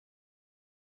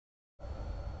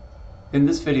In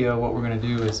this video, what we're going to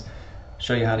do is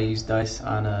show you how to use dice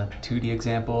on a 2D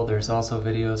example. There's also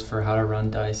videos for how to run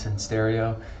dice in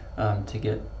stereo to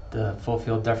get the full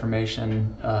field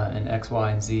deformation in X,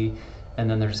 Y, and Z. And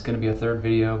then there's going to be a third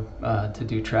video to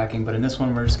do tracking. But in this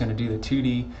one, we're just going to do the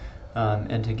 2D.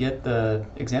 And to get the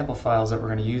example files that we're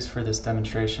going to use for this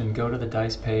demonstration, go to the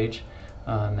dice page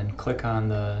and click on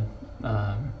the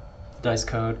dice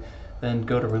code. Then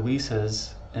go to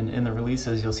releases. And in the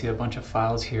releases, you'll see a bunch of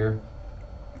files here.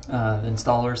 The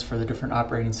installers for the different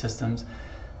operating systems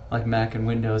like Mac and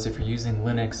Windows. If you're using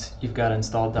Linux, you've got to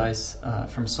install dice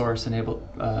from source enabled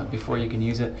before you can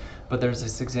use it. But there's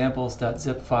this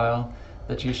examples.zip file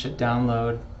that you should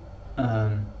download,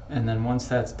 and then once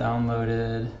that's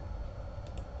downloaded,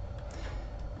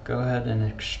 go ahead and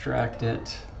extract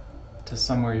it to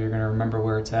somewhere you're going to remember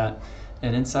where it's at.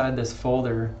 And inside this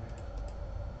folder,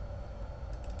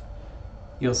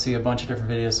 you'll see a bunch of different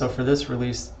videos. So for this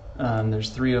release, there's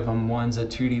 3 of them. One's a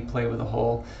 2D plate with a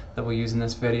hole that we'll use in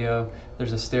this video.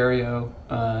 There's a stereo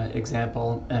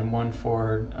example and one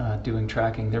for doing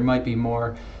tracking. There might be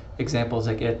more examples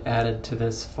that get added to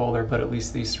this folder, but at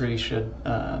least these 3 should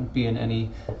be in any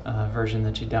version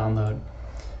that you download.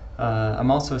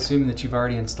 I'm also assuming that you've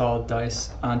already installed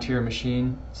dice onto your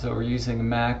machine. So we're using a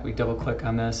Mac. We double click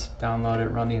on this, download it,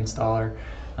 run the installer,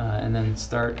 and then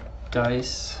start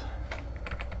dice.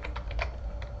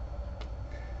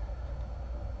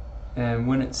 And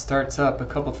when it starts up, a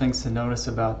couple things to notice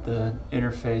about the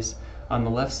interface. On the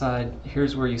left side,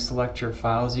 here's where you select your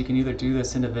files. You can either do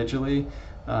this individually,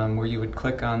 where you would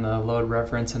click on the load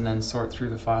reference and then sort through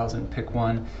the files and pick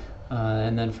one.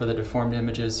 And then for the deformed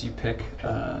images, you pick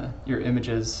your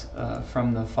images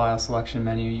from the file selection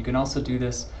menu. You can also do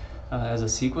this as a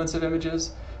sequence of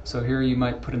images. So here you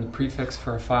might put in the prefix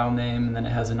for a file name, and then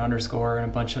it has an underscore and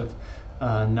a bunch of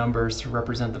numbers to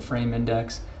represent the frame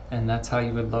index. And that's how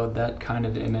you would load that kind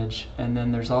of image. And then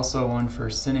there's also one for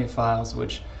Cine files,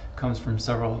 which comes from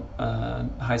several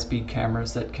high-speed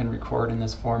cameras that can record in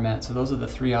this format. So those are the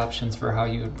 3 options for how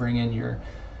you would bring in your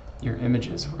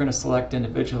images. We're going to select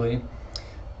individually.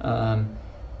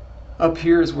 Up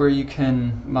here is where you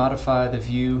can modify the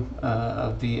view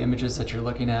of the images that you're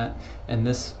looking at. And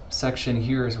this section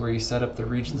here is where you set up the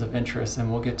regions of interest, and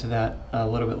we'll get to that a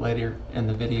little bit later in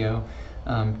the video.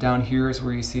 Down here is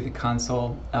where you see the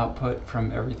console output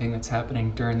from everything that's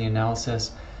happening during the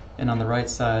analysis, and on the right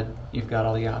side you've got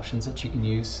all the options that you can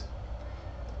use.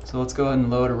 So let's go ahead and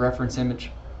load a reference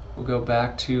image. We'll go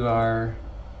back to our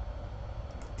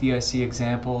DIC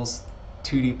examples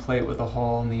 2D plate with a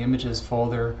hole in the images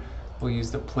folder. We'll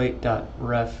use the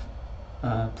plate.ref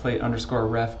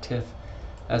plate_ref TIFF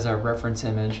as our reference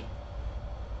image,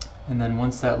 and then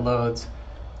once that loads,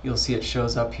 you'll see it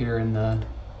shows up here in the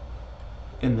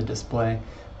display.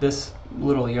 This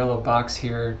little yellow box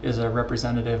here is a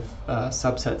representative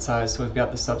subset size, so we've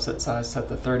got the subset size set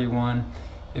to 31.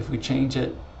 If we change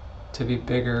it to be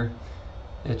bigger,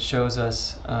 it shows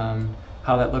us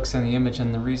how that looks in the image.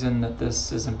 And the reason that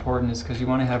this is important is because you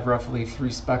want to have roughly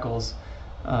 3 speckles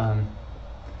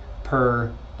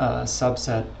per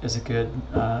subset is a good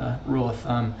rule of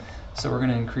thumb. So we're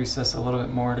going to increase this a little bit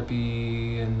more to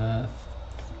be in the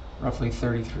roughly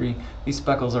 33. These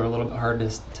speckles are a little bit hard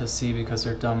to see because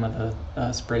they're done with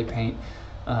a spray paint.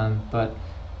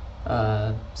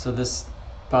 So this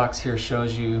box here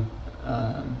shows you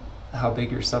how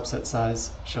big your subset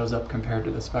size shows up compared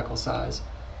to the speckle size.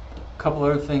 A couple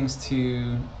other things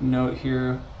to note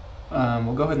here.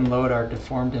 We'll go ahead and load our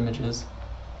deformed images.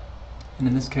 And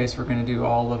in this case, we're going to do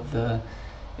all of the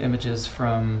images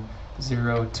from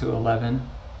 0 to 11.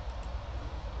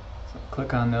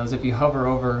 Click on those. If you hover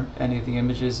over any of the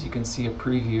images, you can see a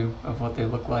preview of what they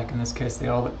look like. In this case, they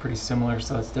all look pretty similar,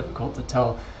 so it's difficult to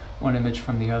tell one image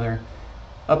from the other.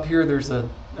 Up here, there's a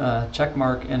check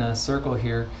mark and a circle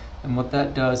here, and what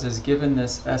that does is, given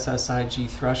this SSIG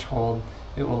threshold,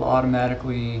 it will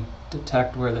automatically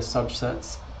detect where the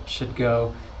subsets should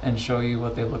go and show you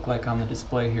what they look like on the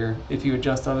display here. If you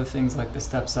adjust other things like the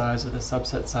step size or the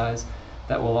subset size,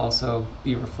 that will also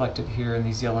be reflected here in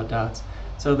these yellow dots.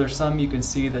 So there's some you can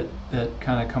see that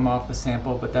kind of come off the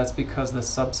sample, but that's because the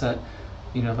subset,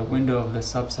 the window of the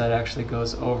subset actually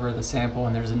goes over the sample,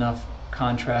 and there's enough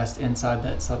contrast inside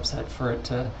that subset for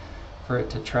it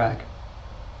to track.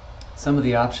 Some of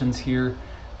the options here,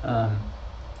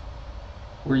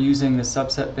 we're using the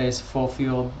subset-based full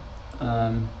field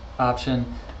option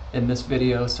in this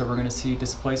video, so we're going to see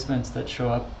displacements that show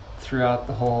up throughout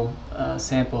the whole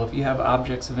sample. If you have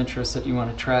objects of interest that you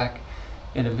want to track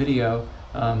in a video,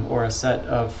 or a set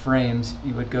of frames,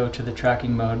 you would go to the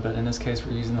tracking mode, but in this case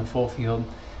we're using the full field.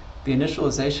 The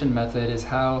initialization method is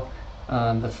how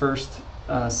the first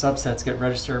subsets get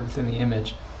registered within the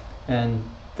image. And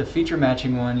the feature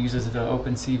matching one uses the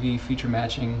OpenCV feature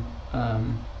matching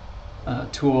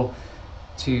tool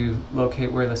to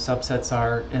locate where the subsets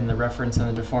are in the reference and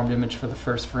the deformed image for the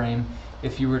first frame.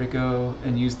 If you were to go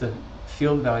and use the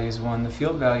field values one, the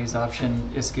field values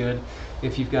option is good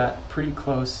if you've got pretty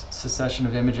close succession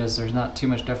of images. There's not too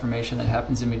much deformation that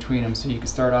happens in between them, so you can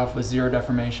start off with 0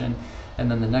 deformation, and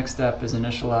then the next step is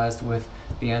initialized with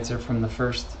the answer from the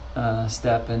first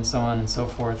step, and so on and so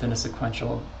forth in a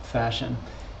sequential fashion.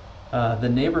 The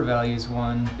neighbor values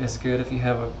one is good if you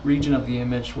have a region of the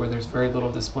image where there's very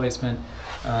little displacement,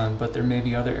 but there may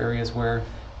be other areas where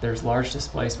there's large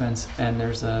displacements and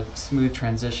there's a smooth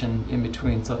transition in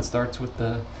between. So it starts with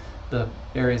the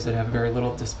areas that have very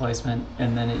little displacement,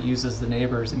 and then it uses the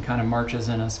neighbors and kind of marches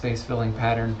in a space filling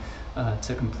pattern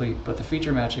to complete. But the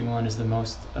feature matching one is the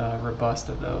most robust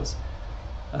of those.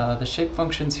 The shape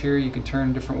functions here, you can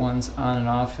turn different ones on and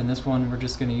off. In this one, we're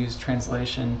just going to use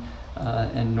translation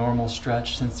and normal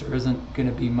stretch, since there isn't going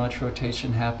to be much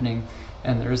rotation happening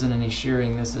and there isn't any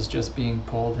shearing. This is just being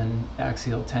pulled in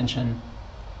axial tension.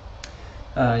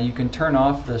 You can turn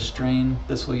off the strain.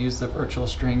 This will use the virtual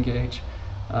strain gauge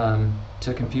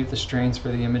to compute the strains for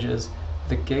the images.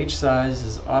 The gauge size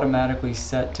is automatically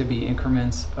set to be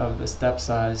increments of the step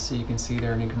size, so you can see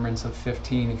there in increments of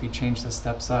 15. If you change the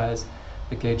step size,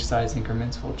 the gauge size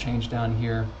increments will change down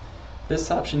here.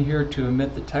 This option here to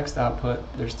emit the text output,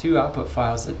 there's 2 output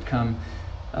files that come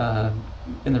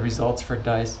in the results for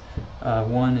DICE.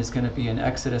 One is going to be an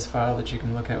Exodus file that you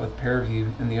can look at with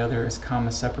ParaView, and the other is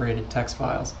comma separated text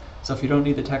files. So if you don't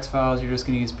need the text files, you're just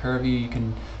going to use ParaView, you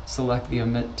can select the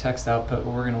emit text output,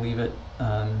 but we're going to leave it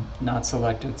not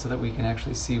selected so that we can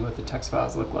actually see what the text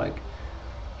files look like.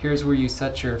 Here's where you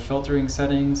set your filtering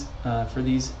settings. For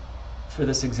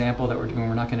this example that we're doing,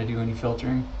 we're not going to do any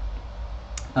filtering.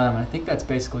 I think that's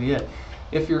basically it.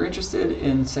 If you're interested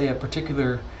in, say, a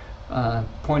particular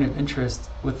point of interest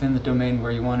within the domain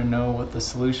where you want to know what the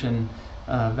solution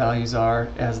values are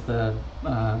as the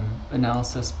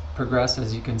analysis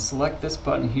progresses, you can select this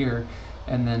button here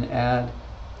and then add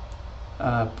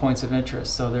points of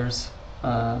interest. So there's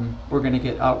we're going to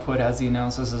get output as the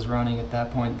analysis is running at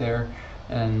that point there,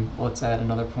 and let's add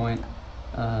another point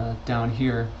down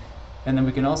here. And then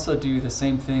we can also do the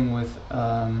same thing with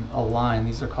a line.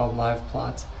 These are called live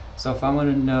plots. So if I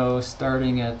want to know,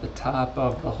 starting at the top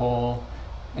of the hole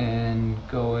and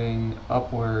going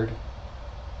upward,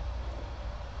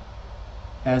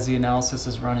 as the analysis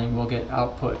is running, we'll get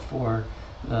output for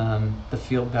the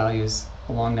field values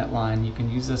along that line. You can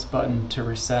use this button to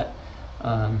reset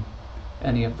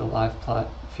any of the live plot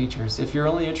features. If you're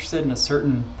only interested in a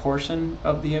certain portion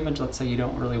of the image, let's say you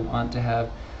don't really want to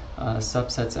have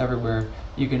subsets everywhere,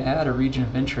 you can add a region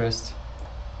of interest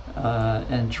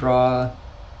and draw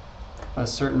a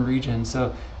certain region.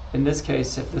 So in this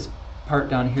case, if this part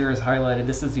down here is highlighted,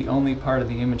 this is the only part of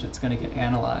the image that's going to get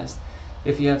analyzed.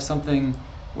 If you have something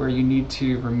where you need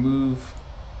to remove,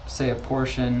 say, a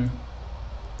portion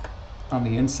on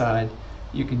the inside,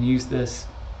 you can use this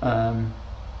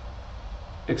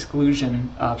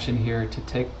exclusion option here to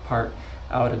take part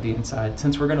out of the inside.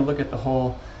 Since we're going to look at the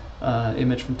whole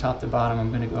image from top to bottom, I'm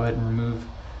going to go ahead and remove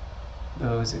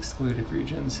those excluded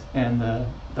regions and the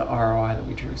ROI that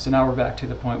we drew. So now we're back to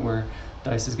the point where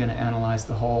DICE is going to analyze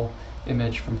the whole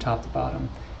image from top to bottom.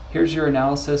 Here's your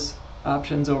analysis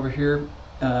options over here.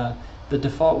 The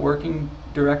default working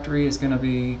directory is going to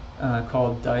be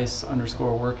called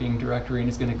DICE_working directory, and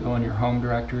it's going to go in your home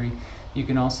directory. You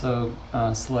can also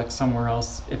select somewhere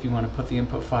else if you want to put the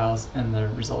input files and the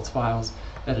results files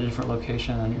at a different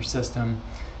location on your system.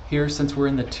 Here, since we're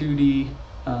in the 2D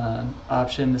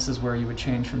option, this is where you would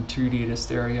change from 2D to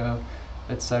stereo,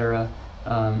 etc.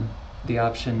 The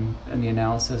option and the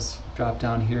analysis drop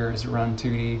down here is run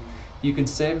 2D. You can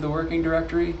save the working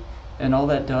directory, and all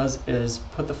that does is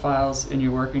put the files in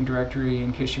your working directory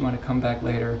in case you want to come back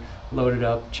later, load it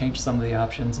up, change some of the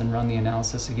options, and run the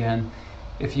analysis again.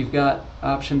 If you've got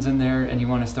options in there and you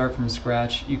want to start from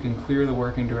scratch, you can clear the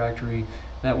working directory.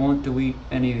 That won't delete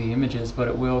any of the images, but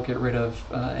it will get rid of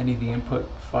any of the input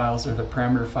files or the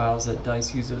parameter files that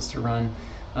DICE uses to run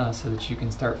so that you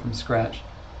can start from scratch.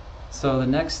 So the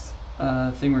next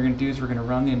thing we're going to do is we're going to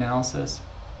run the analysis.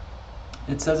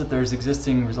 It says that there's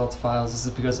existing results files. This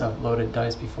is because I've loaded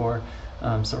DICE before,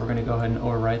 so we're going to go ahead and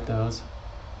overwrite those.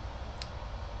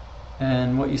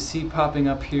 And what you see popping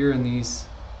up here in these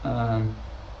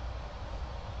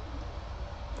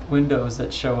windows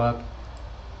that show up,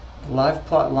 live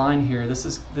plot line here, this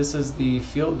is the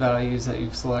field values that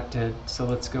you've selected. So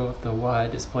let's go with the Y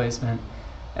displacement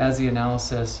as the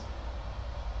analysis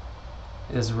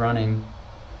is running.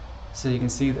 So you can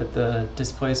see that the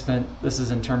displacement, this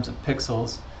is in terms of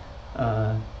pixels,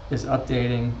 is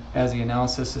updating as the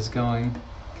analysis is going.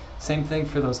 Same thing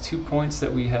for those 2 points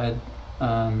that we had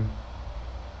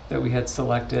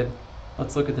selected.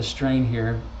 Let's look at the strain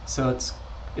here. So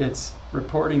it's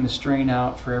reporting the strain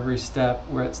out for every step.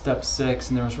 We're at step 6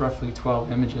 and there was roughly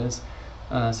 12 images.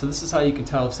 So this is how you can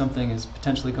tell if something is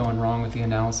potentially going wrong with the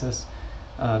analysis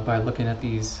by looking at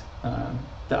these,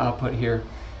 the output here.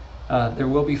 There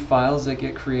will be files that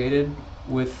get created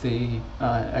with the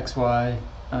XY,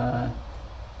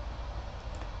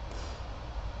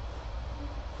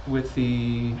 with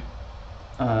the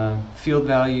field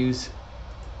values,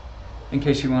 in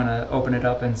case you want to open it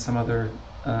up in some other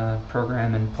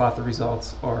program and plot the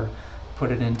results or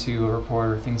put it into a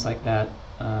report or things like that.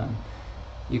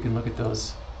 You can look at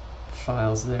those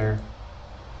files there.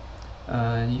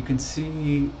 You can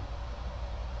see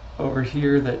over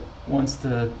here that once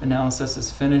the analysis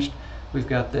is finished, we've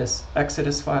got this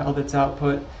Exodus file that's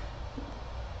output.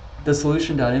 The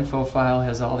solution.info file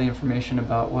has all the information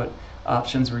about what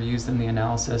options were used in the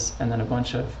analysis, and then a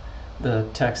bunch of the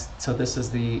text. So this is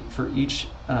for each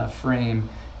frame,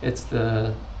 it's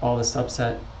all the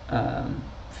subset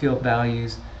field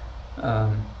values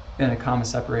in a comma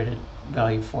separated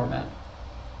value format.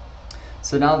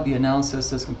 So now that the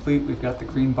analysis is complete, we've got the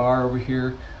green bar over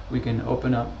here. We can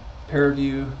open up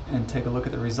ParaView and take a look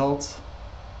at the results.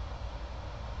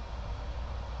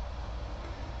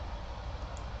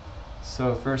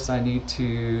 So first I need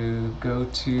to go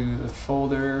to the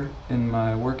folder in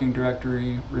my working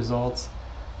directory, results,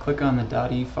 click on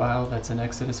the .e file, that's an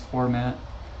Exodus format.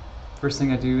 First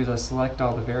thing I do is I select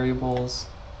all the variables.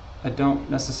 I don't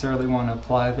necessarily want to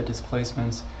apply the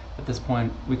displacements. At this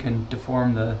point we can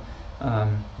deform the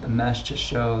mesh to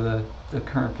show the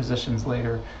current positions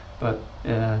later, but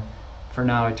for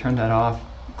now I turn that off.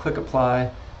 Click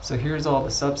apply. So here's all the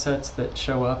subsets that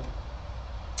show up.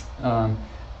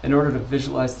 In order to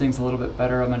visualize things a little bit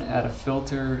better, I'm going to add a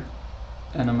filter,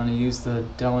 and I'm going to use the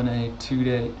Delaunay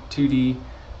 2D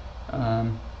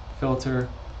filter,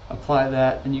 apply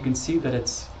that, and you can see that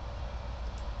it's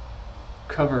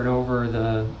covered over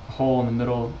the hole in the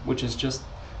middle, which is just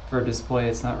for a display.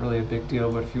 It's not really a big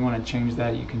deal, but if you want to change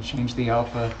that, you can change the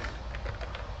alpha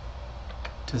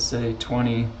to say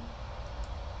 20,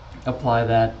 apply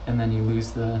that, and then you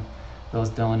lose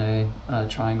those Delaunay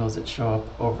triangles that show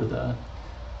up over the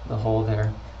hole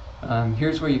there.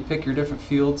 Here's where you pick your different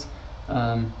fields.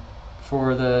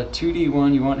 For the 2D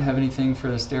one, you won't have anything for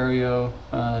the stereo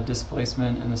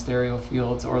displacement and the stereo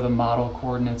fields or the model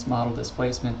coordinates, model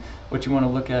displacement. What you want to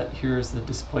look at here is the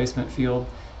displacement field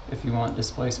if you want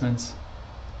displacements.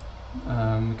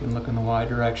 We can look in the Y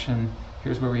direction.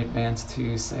 Here's where we advance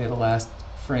to, say, the last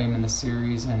frame in the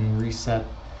series and reset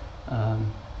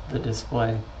the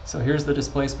display. So here's the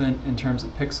displacement in terms of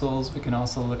pixels. We can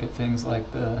also look at things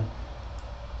like the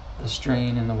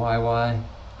strain in the YY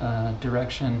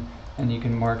direction, and you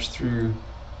can march through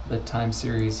the time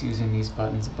series using these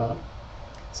buttons above.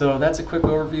 So that's a quick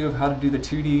overview of how to do the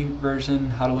 2D version,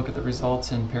 how to look at the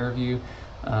results in ParaView.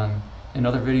 In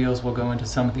other videos we'll go into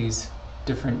some of these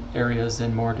different areas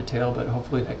in more detail, but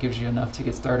hopefully that gives you enough to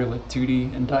get started with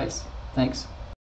 2D and DICE. Thanks.